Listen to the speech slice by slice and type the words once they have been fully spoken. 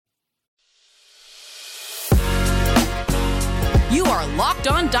You are Locked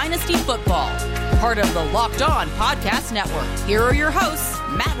On Dynasty Football, part of the Locked On Podcast Network. Here are your hosts,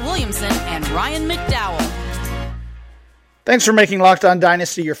 Matt Williamson and Ryan McDowell. Thanks for making Locked On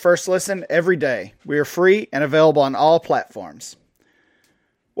Dynasty your first listen every day. We are free and available on all platforms.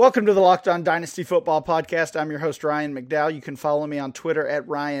 Welcome to the Locked On Dynasty Football Podcast. I'm your host, Ryan McDowell. You can follow me on Twitter at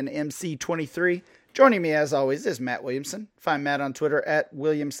RyanMC23. Joining me, as always, is Matt Williamson. Find Matt on Twitter at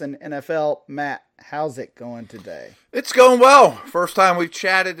WilliamsonNFL. Matt, how's it going today? It's going well. First time we've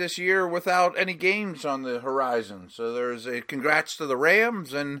chatted this year without any games on the horizon. So there's a congrats to the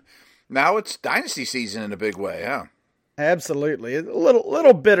Rams, and now it's Dynasty season in a big way, huh? Absolutely. A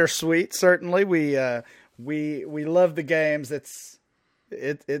little bittersweet, certainly. We love the games. It's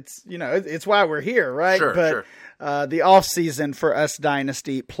why we're here, right? Sure, but the off season for us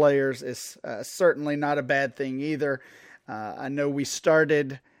Dynasty players is certainly not a bad thing either. I know we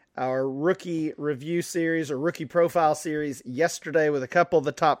started our rookie review series or rookie profile series yesterday with a couple of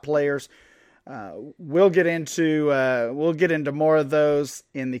the top players. We'll get into more of those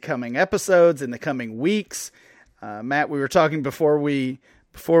in the coming episodes, in the coming weeks. Matt, we were talking before we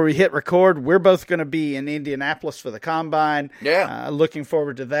hit record. We're both going to be in Indianapolis for the Combine. Yeah. Looking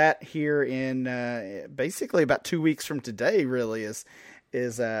forward to that here in basically about 2 weeks from today, really, is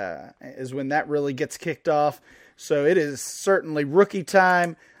when that really gets kicked off. So it is certainly rookie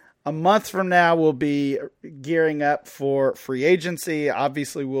time. A month from now, we'll be gearing up for free agency.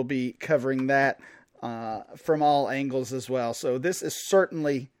 Obviously, we'll be covering that from all angles as well. So this is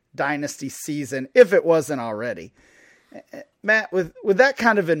certainly Dynasty season, if it wasn't already. Matt, with that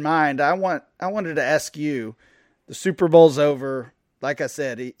kind of in mind, I wanted to ask you, the Super Bowl's over. Like I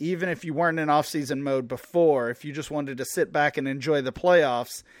said, even if you weren't in off-season mode before, if you just wanted to sit back and enjoy the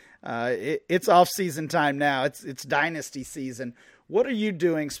playoffs, it's off-season time now. It's Dynasty season. What are you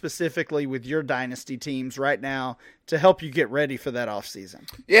doing specifically with your Dynasty teams right now to help you get ready for that off-season?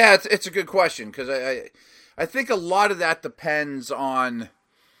 Yeah, it's a good question because I think a lot of that depends on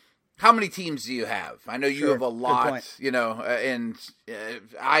how many teams do you have? I know you have a lot, and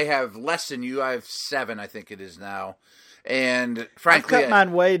I have less than you. I have 7, I think it is now. And frankly, I've cut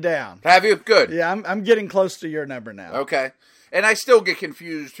mine way down. Have you? Good. Yeah, I'm getting close to your number now. Okay. And I still get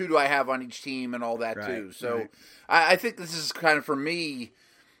confused. Who do I have on each team and all that too? So right. I think this is kind of for me.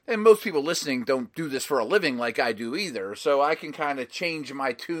 And most people listening don't do this for a living like I do either. So I can kind of change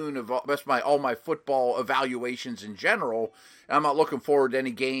my tune of all my football evaluations in general. I'm not looking forward to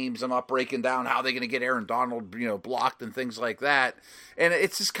any games. I'm not breaking down how they're going to get Aaron Donald, blocked and things like that. And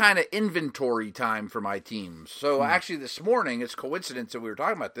it's just kind of inventory time for my teams. So actually this morning, it's coincidence that we were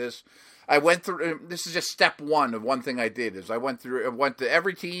talking about this. I went through, this is just step one of one thing I did, is I went to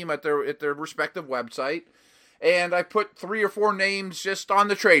every team at their respective website, and I put 3 or 4 names just on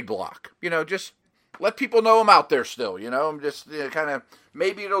the trade block. Just let people know I'm out there still. I'm just kind of,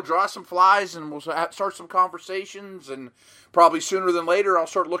 maybe it'll draw some flies and we'll start some conversations, and probably sooner than later I'll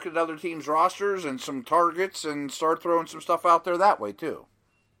start looking at other teams' rosters and some targets and start throwing some stuff out there that way too.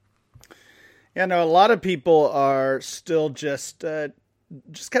 Yeah, no, a lot of people are still just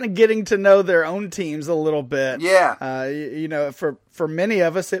kind of getting to know their own teams a little bit. Yeah. For many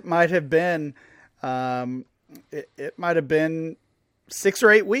of us, it might have been, it might have been 6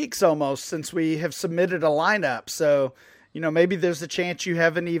 or 8 weeks almost since we have submitted a lineup. So, maybe there's a chance you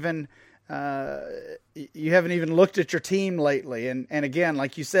haven't even looked at your team lately. And again,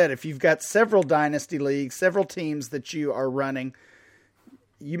 like you said, if you've got several dynasty leagues, several teams that you are running,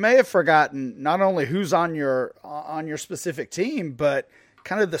 you may have forgotten not only who's on your specific team, but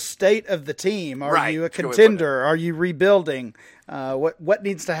kind of the state of the team. Are you a contender? Are you rebuilding? What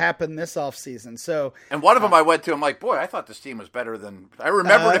needs to happen this offseason? So, and one of them I went to, I'm like, boy, I thought this team was better than I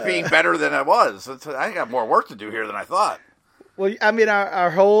remembered it being better than it was. I got more work to do here than I thought. Well, I mean,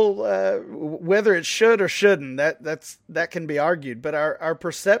 our whole whether it should or shouldn't, that can be argued, but our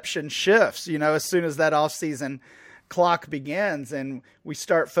perception shifts. As soon as that offseason clock begins and we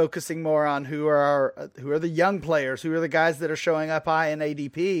start focusing more on who are the young players, who are the guys that are showing up high in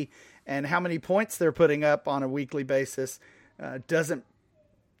ADP, and how many points they're putting up on a weekly basis doesn't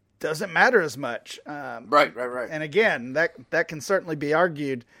matter as much. Right. And again, that can certainly be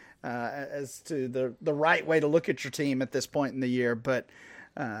argued as to the right way to look at your team at this point in the year, but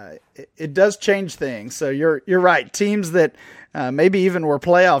it does change things. So you're right. Teams that maybe even were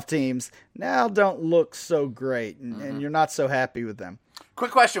playoff teams now don't look so great, and you're not so happy with them.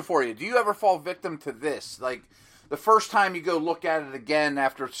 Quick question for you. Do you ever fall victim to this? Like the first time you go look at it again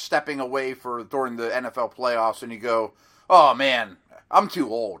after stepping away during the NFL playoffs, and you go, oh man, I'm too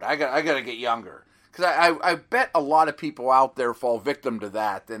old. I got to get younger. Because I bet a lot of people out there fall victim to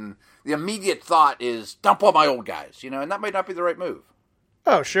that, and the immediate thought is dump all my old guys, and that might not be the right move.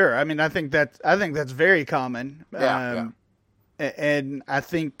 Oh, sure. I mean, I think that's very common. Yeah. And I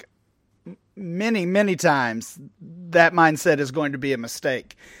think many, many times that mindset is going to be a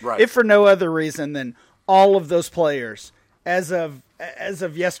mistake. Right. If for no other reason than all of those players, as of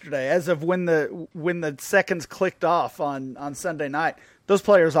yesterday, as of when the seconds clicked off on Sunday night, those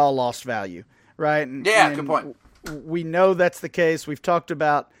players all lost value, right? And good point. We know that's the case. We've talked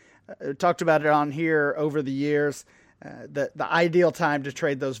about it on here over the years. The ideal time to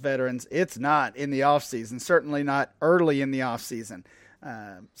trade those veterans, it's not in the offseason, certainly not early in the offseason.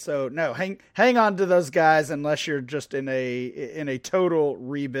 So no, hang on to those guys unless you're just in a total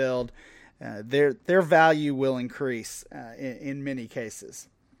rebuild. Their value will increase in many cases.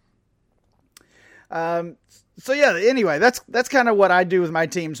 So yeah, anyway, that's kind of what I do with my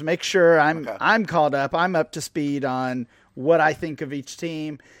teams. Make sure I'm caught up. I'm up to speed on what I think of each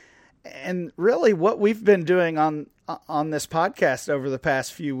team. And really what we've been doing on this podcast over the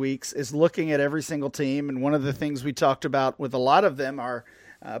past few weeks is looking at every single team. And one of the things we talked about with a lot of them are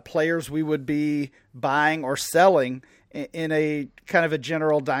players we would be buying or selling in a kind of a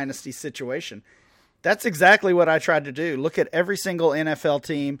general dynasty situation. That's exactly what I tried to do. Look at every single NFL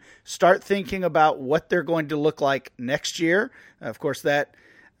team, start thinking about what they're going to look like next year. Of course, that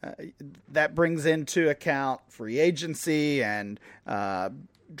brings into account free agency and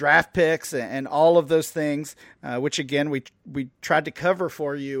draft picks and all of those things, which again, we tried to cover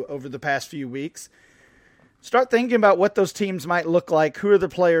for you over the past few weeks. Start thinking about what those teams might look like. Who are the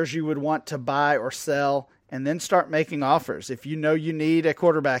players you would want to buy or sell? And then start making offers. If you know you need a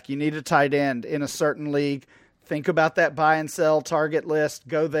quarterback, you need a tight end in a certain league, think about that buy and sell target list.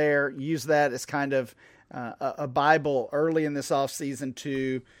 Go there, use that as kind of a Bible early in this offseason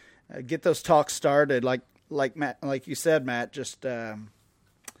to get those talks started. Like Matt, like you said, Matt, just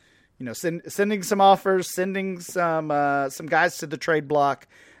sending some offers, sending some guys to the trade block,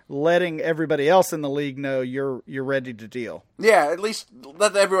 letting everybody else in the league know you're ready to deal. Yeah, at least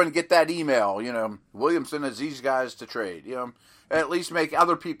let everyone get that email. Williamson has these guys to trade. At least make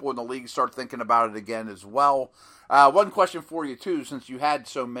other people in the league start thinking about it again as well. One question for you too, since you had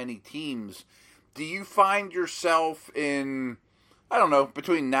so many teams, do you find yourself in, I don't know,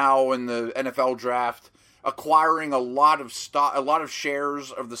 between now and the NFL draft, acquiring a lot of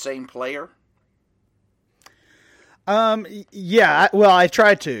shares of the same player? Yeah, well, I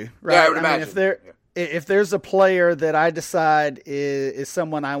try to, right? Yeah, I would imagine. Mean, if there's a player that I decide is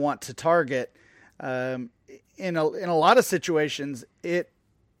someone I want to target, in a lot of situations,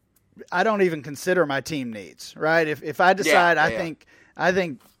 I don't even consider my team needs, right? If I decide I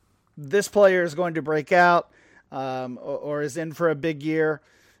think this player is going to break out, or is in for a big year.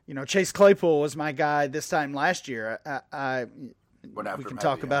 Chase Claypool was my guy this time last year. We can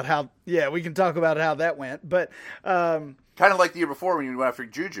talk about how that went, but kind of like the year before when you went after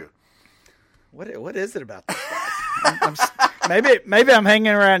Juju. What is it about that, guys? maybe I'm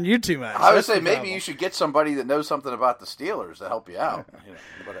hanging around you too much. I would say maybe you should get somebody that knows something about the Steelers to help you out.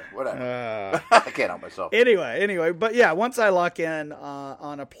 Whatever. I can't help myself. Anyway, but yeah, once I lock in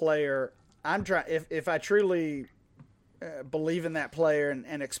on a player, I'm trying. If I truly believe in that player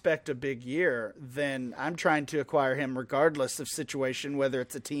and expect a big year, then I'm trying to acquire him regardless of situation, whether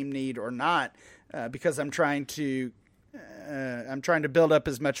it's a team need or not, because I'm trying to build up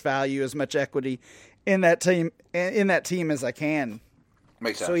as much value, as much equity in that team as I can.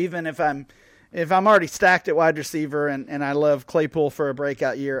 Makes sense. So even if I'm already stacked at wide receiver and I love Claypool for a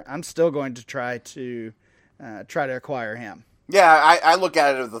breakout year, I'm still going to try to acquire him. Yeah, I look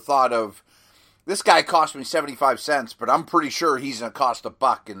at it with the thought of, this guy cost me 75 cents, but I'm pretty sure he's going to cost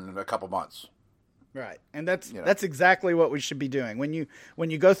 $1 in a couple months. Right, and that's exactly what we should be doing. When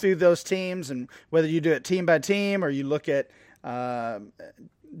you go through those teams, and whether you do it team by team or you look at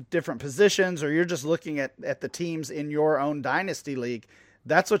different positions, or you're just looking at the teams in your own dynasty league,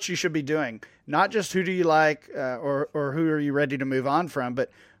 that's what you should be doing. Not just who do you like or who are you ready to move on from,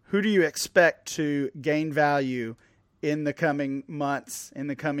 but who do you expect to gain value in the coming months, in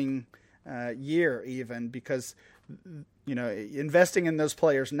the coming year even, because investing in those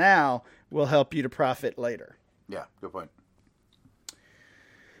players now will help you to profit later. Yeah, good point.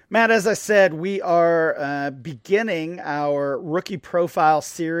 Matt, as I said, we are beginning our rookie profile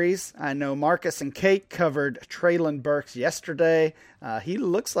series. I know Marcus and Kate covered Treylon Burks yesterday. He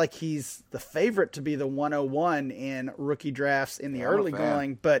looks like he's the favorite to be the 101 in rookie drafts in the early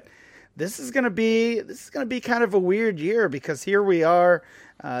going, but this is going to be kind of a weird year, because here we are.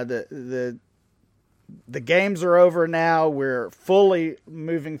 The games are over now. We're fully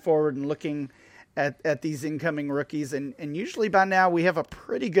moving forward and looking at these incoming rookies, and usually by now we have a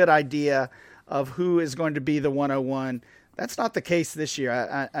pretty good idea of who is going to be the 101. That's not the case this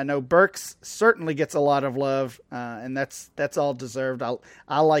year. I know Burks certainly gets a lot of love, and that's all deserved.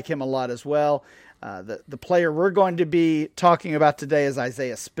 I like him a lot as well. The player we're going to be talking about today is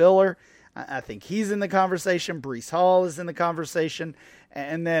Isaiah Spiller. I think he's in the conversation. Breece Hall is in the conversation.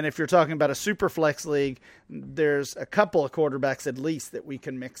 And then if you're talking about a super flex league, there's a couple of quarterbacks at least that we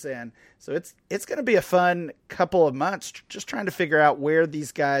can mix in. So it's going to be a fun couple of months just trying to figure out where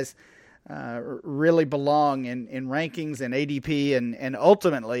these guys really belong in rankings and ADP and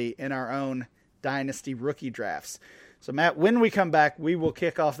ultimately in our own dynasty rookie drafts. So Matt, when we come back, we will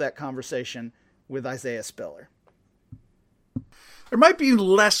kick off that conversation with Isaiah Spiller. There might be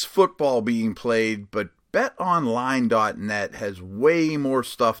less football being played, but BetOnline.net has way more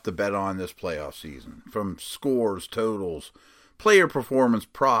stuff to bet on this playoff season. From scores, totals, player performance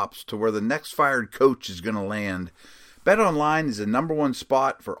props, to where the next fired coach is going to land. BetOnline is the number one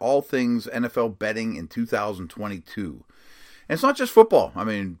spot for all things NFL betting in 2022. And it's not just football. I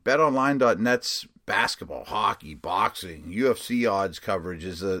mean, BetOnline.net's basketball, hockey, boxing, UFC odds coverage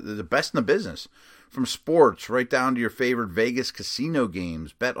is the best in the business. From sports right down to your favorite Vegas casino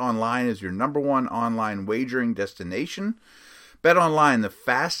games, BetOnline is your number one online wagering destination. BetOnline, the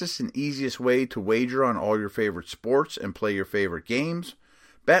fastest and easiest way to wager on all your favorite sports and play your favorite games.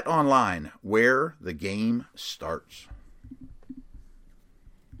 BetOnline, where the game starts.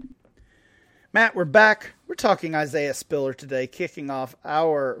 Matt, we're back. We're talking Isaiah Spiller today, kicking off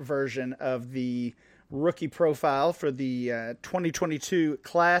our version of the rookie profile for the 2022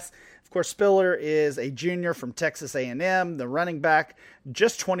 class. Of course, Spiller is a junior from Texas A&M, the running back,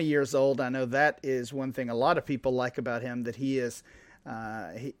 just 20 years old. I know that is one thing a lot of people like about him, that he is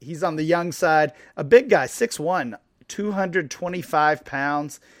he's on the young side. A big guy, 6'1", 225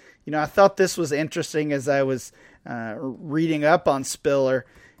 pounds. You know, I thought this was interesting as I was reading up on Spiller.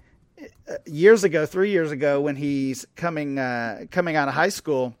 3 years ago, when he's coming out of high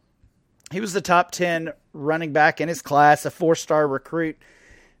school, he was the top 10 running back in his class, a 4-star recruit.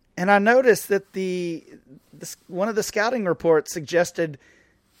 And I noticed that one of the scouting reports suggested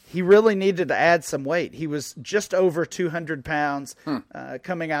he really needed to add some weight. He was just over 200 pounds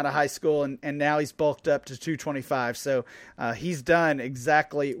coming out of high school, and now he's bulked up to 225. So he's done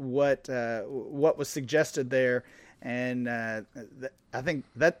exactly what was suggested there. And I think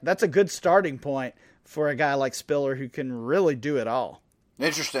that's a good starting point for a guy like Spiller who can really do it all.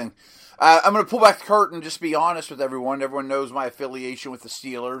 Interesting. I'm going to pull back the curtain and just be honest with everyone. Everyone knows my affiliation with the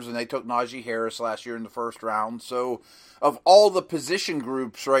Steelers, and they took Najee Harris last year in the first round. So of all the position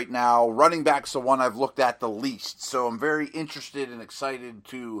groups right now, running back's the one I've looked at the least. So I'm very interested and excited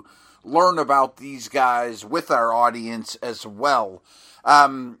to learn about these guys with our audience as well.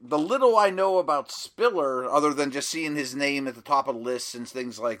 The little I know about Spiller, other than just seeing his name at the top of the list and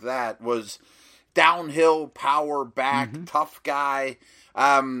things like that, was downhill, power back, tough guy.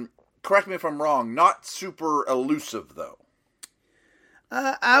 Correct me if I'm wrong, not super elusive though.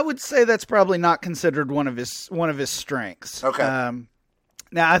 I would say that's probably not considered one of his strengths. Okay.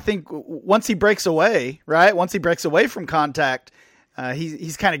 Now I think once he breaks away from contact,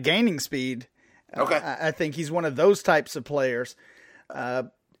 he's kind of gaining speed. Okay. I think he's one of those types of players.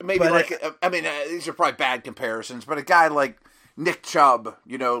 Maybe these are probably bad comparisons, but a guy like Nick Chubb,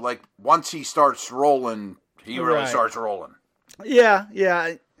 like once he starts rolling, he really starts rolling.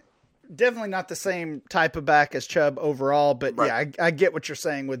 Yeah. Definitely not the same type of back as Chubb overall, but right. Yeah, I get what you're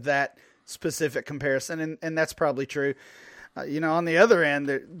saying with that specific comparison, and that's probably true. On the other end,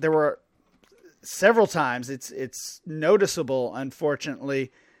 there were several times it's noticeable,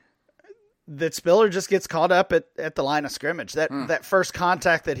 unfortunately, that Spiller just gets caught up at the line of scrimmage. That first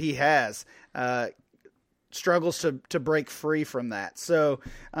contact that he has struggles to break free from that. So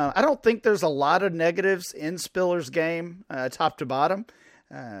I don't think there's a lot of negatives in Spiller's game, top to bottom.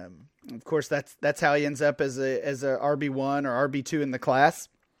 Of course, that's how he ends up as a RB1 or RB2 in the class,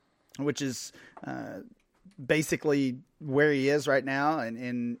 which is basically where he is right now.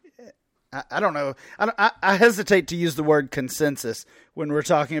 And I don't know. I hesitate to use the word consensus when we're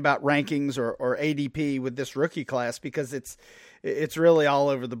talking about rankings or ADP with this rookie class, because it's really all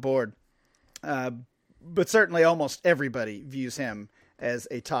over the board. But certainly almost everybody views him as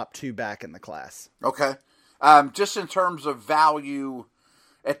a top 2 back in the class. Okay. Just in terms of value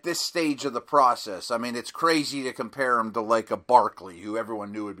at this stage of the process, I mean, it's crazy to compare him to like a Barkley, who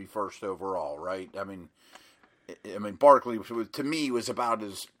everyone knew would be first overall, right? I mean, Barkley to me was about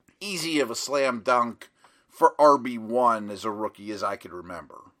as easy of a slam dunk for RB1 as a rookie as I could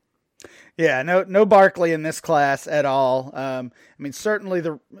remember. Yeah, no Barkley in this class at all. Certainly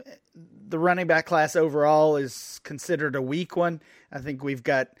the the running back class overall is considered a weak one. I think we've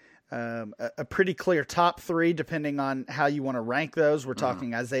got a pretty clear top three, depending on how you want to rank those. We're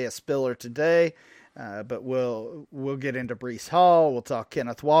talking Isaiah Spiller today, but we'll get into Breece Hall. We'll talk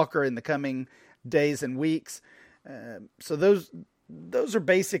Kenneth Walker in the coming days and weeks. So those are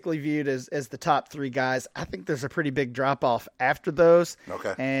basically viewed as the top three guys. I think there's a pretty big drop off after those.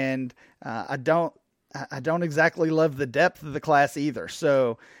 Okay. And I don't exactly love the depth of the class either.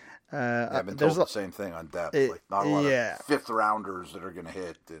 So I've been told the same thing on depth. Like not a lot of fifth rounders that are going to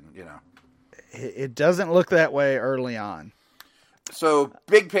hit, and it doesn't look that way early on. So,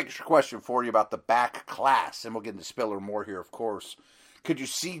 big picture question for you about the back class, and we'll get into Spiller more here, of course. Could you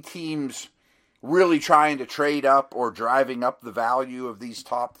see teams really trying to trade up or driving up the value of these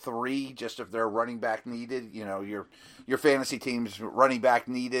top three, just if they're running back needed? You know, your fantasy team's running back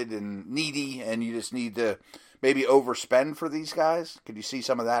needed and needy, and you just need to maybe overspend for these guys? Could you see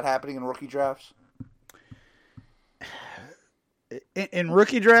some of that happening in rookie drafts? In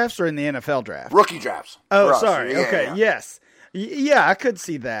rookie drafts or in the NFL draft? Rookie drafts. Oh, sorry. Okay. Yes. Yeah, I could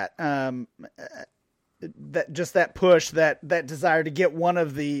see that. That push, that desire to get one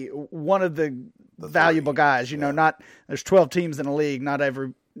of the valuable guys. Not there's 12 teams in the league. Not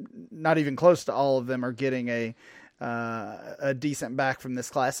even close to all of them are getting a decent back from this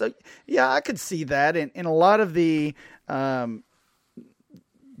class. So yeah, I could see that in a lot of the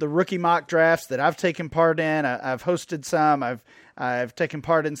rookie mock drafts that I've taken part in. I've hosted some. I've taken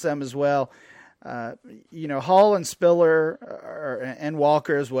part in some as well. Hall and Spiller and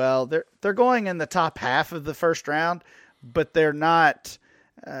Walker as well. They're going in the top half of the first round, but they're not.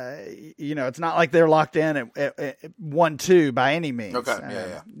 It's not like they're locked in at 1-2 by any means.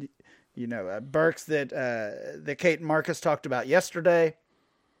 Okay. Burks that Kate and Marcus talked about yesterday.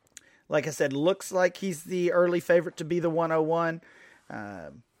 Like I said, looks like he's the early favorite to be the 101.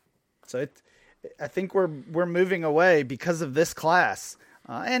 So I think we're moving away because of this class.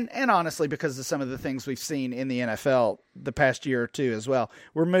 And honestly, because of some of the things we've seen in the NFL the past year or two as well,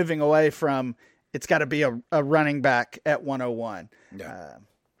 we're moving away from it's got to be a running back at 101. Yeah.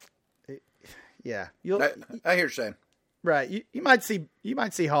 I hear what you're saying. Right. You might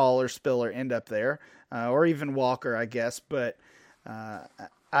see Hall or Spiller end up there, or even Walker, I guess. But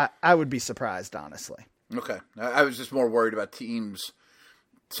I would be surprised, honestly. Okay. I was just more worried about teams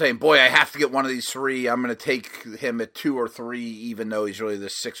saying, boy, I have to get one of these three. I'm going to take him at 2 or 3, even though he's really the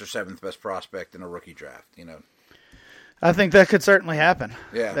 6th or 7th best prospect in a rookie draft. I think that could certainly happen.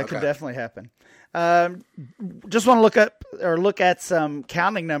 Yeah, that could definitely happen. Just want to look at some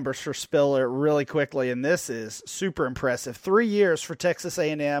counting numbers for Spiller really quickly, and this is super impressive. 3 years for Texas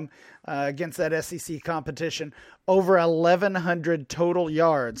A&M against that SEC competition, over 1,100 total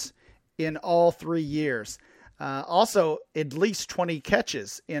yards in all 3 years. Also, at least 20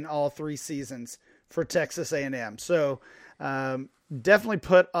 catches in all 3 seasons for Texas A&M. So definitely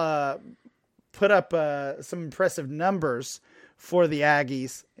put up some impressive numbers for the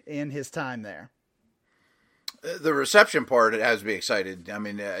Aggies in his time there. The reception part, it has to be excited. I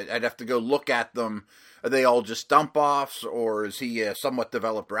mean, I'd have to go look at them. Are they all just dump-offs, or is he a somewhat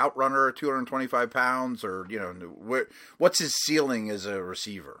developed route runner at 225 pounds? Or, what's his ceiling as a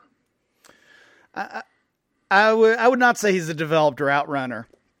receiver? I would not say he's a developed route runner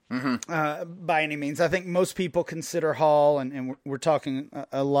by any means. I think most people consider Hall, and we're talking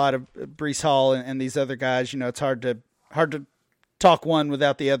a lot of Breece Hall and these other guys. It's hard to talk one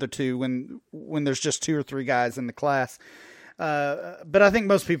without the other two when there's just 2 or 3 guys in the class. But I think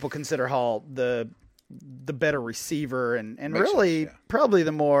most people consider Hall the better receiver and really probably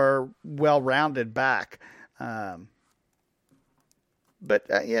the more well-rounded back.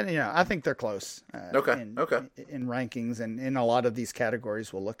 But I think they're close. In rankings and in a lot of these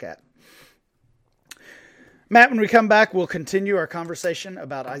categories we'll look at. Matt, when we come back, we'll continue our conversation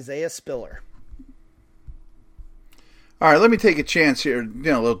about Isaiah Spiller. All right, let me take a chance here.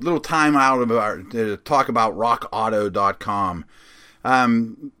 A little time out to talk about RockAuto.com.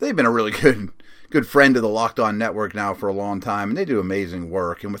 They've been a really good friend of the Locked On Network now for a long time, and they do amazing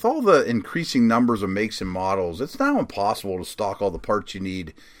work. And with all the increasing numbers of makes and models, it's now impossible to stock all the parts you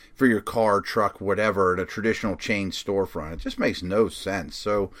need for your car, truck, whatever, at a traditional chain storefront. It just makes no sense.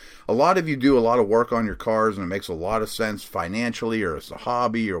 So a lot of you do a lot of work on your cars, and it makes a lot of sense financially or as a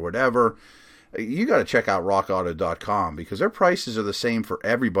hobby or whatever. You got to check out RockAuto.com because their prices are the same for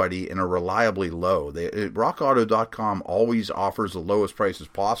everybody and are reliably low. RockAuto.com always offers the lowest prices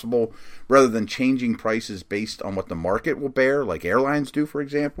possible rather than changing prices based on what the market will bear, like airlines do, for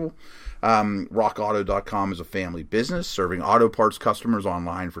example. RockAuto.com is a family business serving auto parts customers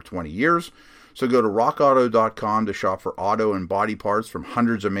online for 20 years. So go to rockauto.com to shop for auto and body parts from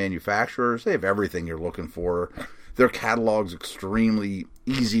hundreds of manufacturers. They have everything you're looking for. Their catalog's extremely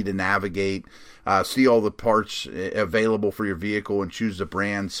easy to navigate. See all the parts available for your vehicle and choose the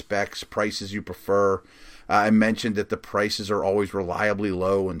brand, specs, prices you prefer. I mentioned that the prices are always reliably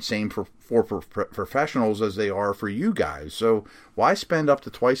low, and same for professionals as they are for you guys. So why spend up to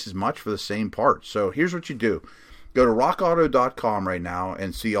twice as much for the same parts? So here's what you do. Go to rockauto.com right now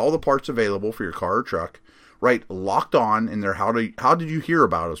and see all the parts available for your car or truck. Write Locked On in their how did you hear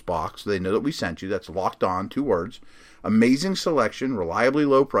about us box so they know that we sent you. That's Locked On, 2 words. Amazing selection, reliably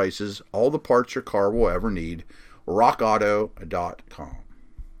low prices, all the parts your car will ever need. rockauto.com.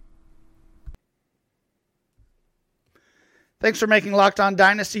 Thanks for making Locked On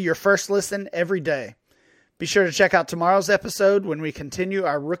Dynasty your first listen every day. Be sure to check out tomorrow's episode when we continue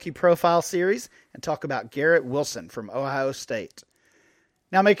our rookie profile series and talk about Garrett Wilson from Ohio State.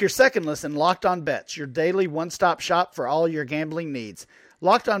 Now make your second listen Locked On Bets, your daily one-stop shop for all your gambling needs.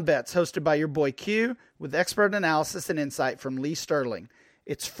 Locked On Bets, hosted by your boy Q, with expert analysis and insight from Lee Sterling.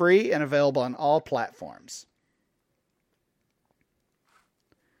 It's free and available on all platforms.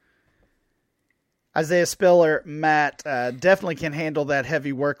 Isaiah Spiller, Matt, definitely can handle that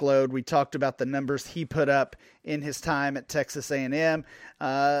heavy workload. We talked about the numbers he put up in his time at Texas A&M.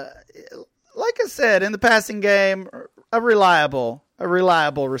 Like I said, in the passing game, a reliable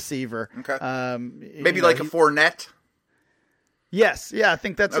receiver. Okay. Maybe like a Fournette. Yes, yeah, I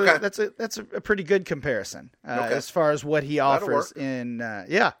think that's okay. that's a pretty good comparison okay. as far as what he offers in.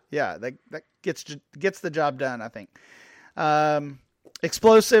 That gets the job done, I think.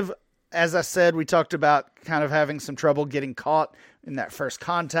 Explosive. As I said, we talked about kind of having some trouble getting caught in that first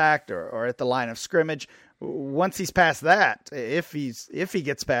contact or at the line of scrimmage. Once he's past that, if he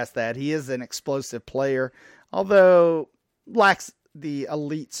gets past that, he is an explosive player, although lacks the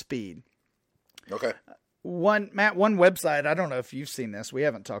elite speed. Okay. One website, I don't know if you've seen this. We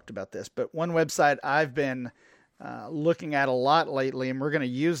haven't talked about this, but one website I've been looking at a lot lately, and we're going to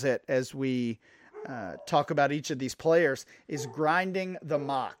use it as we talk about each of these players, is Grinding the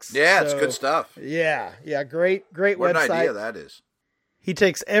Mocks. Yeah, it's good stuff. Yeah, great what website. What an idea that is. He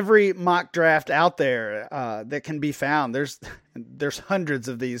takes every mock draft out there that can be found. There's hundreds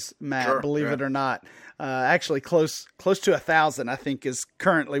of these, Matt, sure, believe yeah. it or not. Actually, close to 1,000, I think, is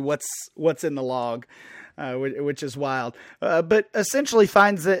currently what's in the log, which is wild. But essentially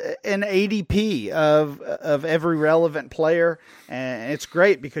finds an ADP of every relevant player, and it's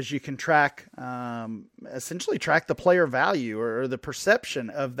great because you can essentially track the player value or the perception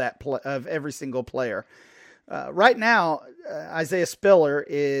of of every single player. Right now, Isaiah Spiller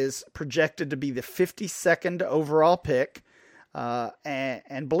is projected to be the 52nd overall pick.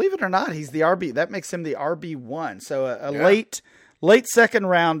 And believe it or not, he's the RB. That makes him the RB1. So a late second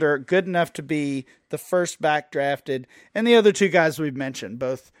rounder, good enough to be the first back drafted. And the other two guys we've mentioned,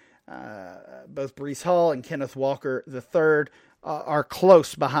 both Breece Hall and Kenneth Walker III, are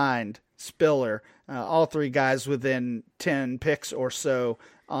close behind Spiller. All three guys within 10 picks or so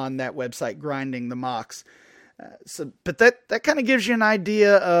on that website, Grinding the Mocks. But that kind of gives you an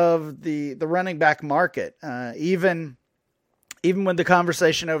idea of the running back market. Even with the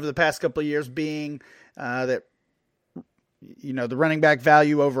conversation over the past couple of years being that, the running back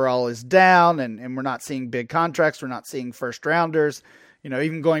value overall is down and we're not seeing big contracts. We're not seeing first rounders,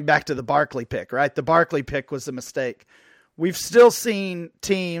 even going back to the Barkley pick, right? The Barkley pick was a mistake. We've still seen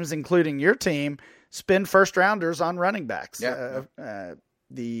teams, including your team, spend first rounders on running backs. Yeah.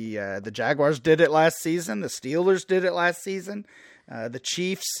 The Jaguars did it last season. The Steelers did it last season. The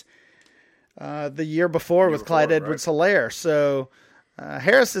Chiefs the year before with Clyde Edwards-Helaire. So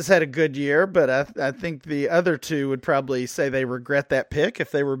Harris has had a good year, but I think the other two would probably say they regret that pick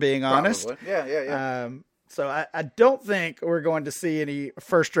if they were being honest. Yeah. So I don't think we're going to see any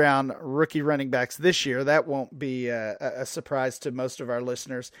first-round rookie running backs this year. That won't be a surprise to most of our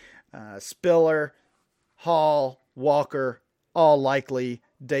listeners. Spiller, Hall, Walker, all likely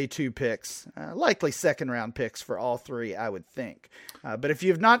day 2 picks, likely second-round picks for all three, I would think. But if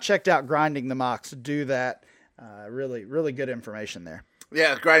you've not checked out Grinding the Mocks, do that. Really, really good information there.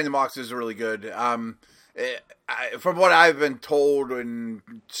 Yeah, Grinding the Mocks is really good. From what I've been told and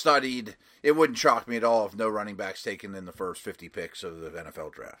studied, it wouldn't shock me at all if no running backs taken in the first 50 picks of the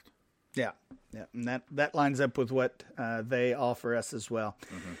NFL draft. Yeah, and that lines up with what they offer us as well.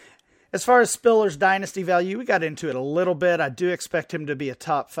 Mm-hmm. As far as Spiller's dynasty value, we got into it a little bit. I do expect him to be a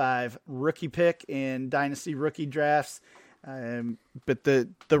top 5 rookie pick in dynasty rookie drafts. But the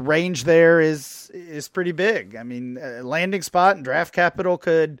range there is pretty big. I mean, landing spot and draft capital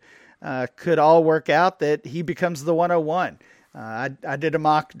could all work out that he becomes the 101. I did a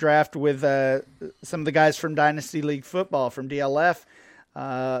mock draft with some of the guys from Dynasty League Football from DLF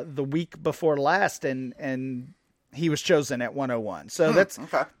the week before last, and he was chosen at 101. So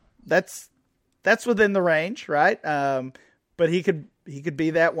that's within the range, right? But he could be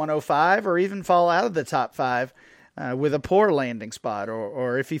that 105 or even fall out of the top 5 with a poor landing spot,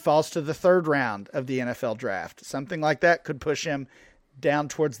 or if he falls to the 3rd round of the NFL draft. Something like that could push him down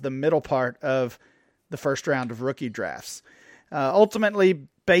towards the middle part of the first round of rookie drafts. Ultimately,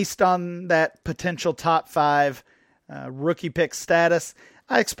 based on that potential top 5 rookie pick status,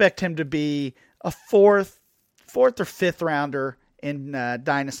 I expect him to be a fourth or 5th rounder in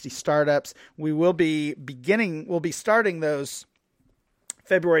dynasty startups. We'll be starting those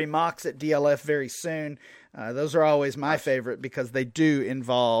February mocks at DLF very soon. Those are always my favorite because they do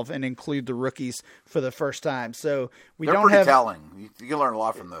involve and include the rookies for the first time. So they're don't pretty have telling. You can learn a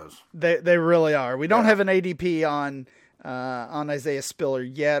lot from those. They really are. We don't have an ADP on Isaiah Spiller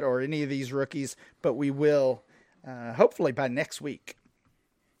yet or any of these rookies, but we will hopefully by next week.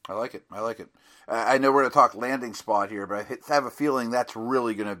 I like it. I know we're going to talk landing spot here, but I have a feeling that's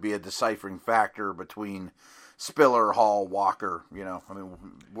really going to be a deciphering factor between Spiller, Hall, Walker.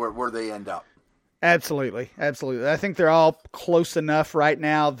 Where they end up. Absolutely. I think they're all close enough right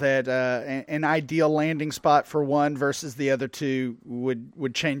now that an ideal landing spot for one versus the other two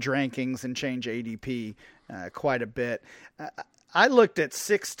would change rankings and change ADP quite a bit. I looked at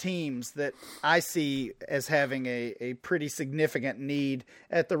 6 teams that I see as having a pretty significant need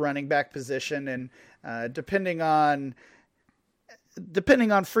at the running back position, and depending on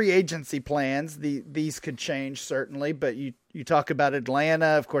free agency plans, these could change certainly. But you talk about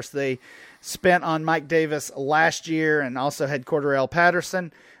Atlanta, of course they spent on Mike Davis last year and also had Cordarrelle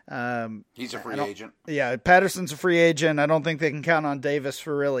Patterson. He's a free agent. Yeah, Patterson's a free agent. I don't think they can count on Davis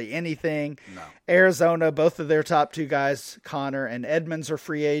for really anything. No. Arizona, both of their top 2 guys, Connor and Edmonds, are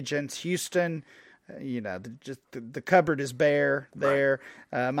free agents. Houston, the cupboard is bare there.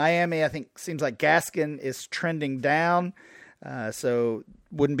 Right. Miami, I think, seems like Gaskin is trending down. So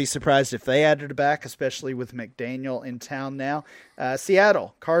wouldn't be surprised if they added it back, especially with McDaniel in town now.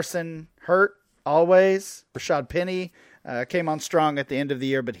 Seattle, Carson hurt always. Rashad Penny came on strong at the end of the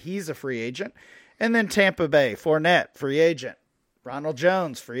year, but he's a free agent. And then Tampa Bay, Fournette, free agent. Ronald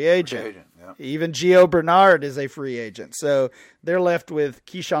Jones, free agent. Yeah. Even Gio Bernard is a free agent. So they're left with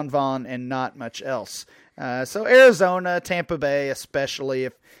Keyshawn Vaughn and not much else. So Arizona, Tampa Bay, especially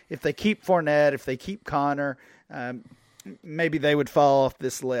if they keep Fournette, if they keep Connor, maybe they would fall off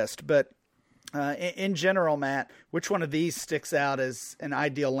this list. But in general, Matt, which one of these sticks out as an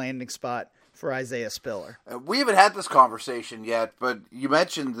ideal landing spot for Isaiah Spiller? We haven't had this conversation yet, but you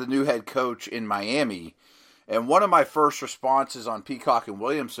mentioned the new head coach in Miami. And one of my first responses on Peacock and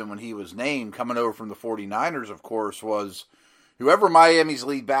Williamson when he was named, coming over from the 49ers, of course, was whoever Miami's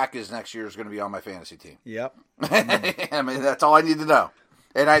lead back is next year is going to be on my fantasy team. Yep. I mean, that's all I need to know.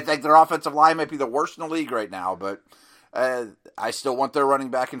 And I think their offensive line might be the worst in the league right now, but I still want their running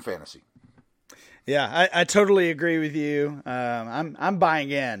back in fantasy. Yeah, I totally agree with you. I'm buying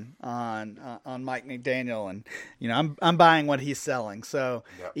in on Mike McDaniel, and I'm buying what he's selling. So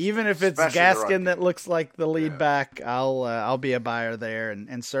even if it's especially Gaskin that looks like the lead back, I'll be a buyer there,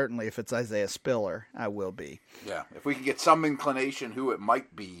 and certainly if it's Isaiah Spiller, I will be. Yeah, if we can get some inclination who it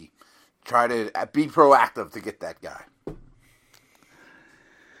might be, try to be proactive to get that guy.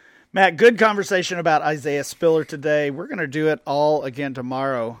 Matt, good conversation about Isaiah Spiller today. We're going to do it all again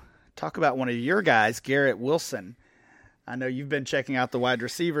tomorrow. Talk about one of your guys, Garrett Wilson. I know you've been checking out the wide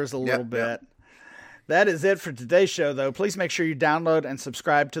receivers a little bit. Yep. That is it for today's show, though. Please make sure you download and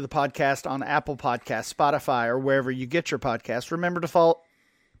subscribe to the podcast on Apple Podcasts, Spotify, or wherever you get your podcasts. Remember to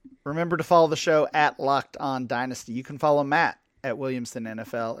follow the show at Locked On Dynasty. You can follow Matt at Williamson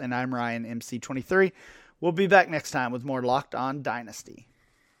NFL, and I'm Ryan MC23. We'll be back next time with more Locked On Dynasty.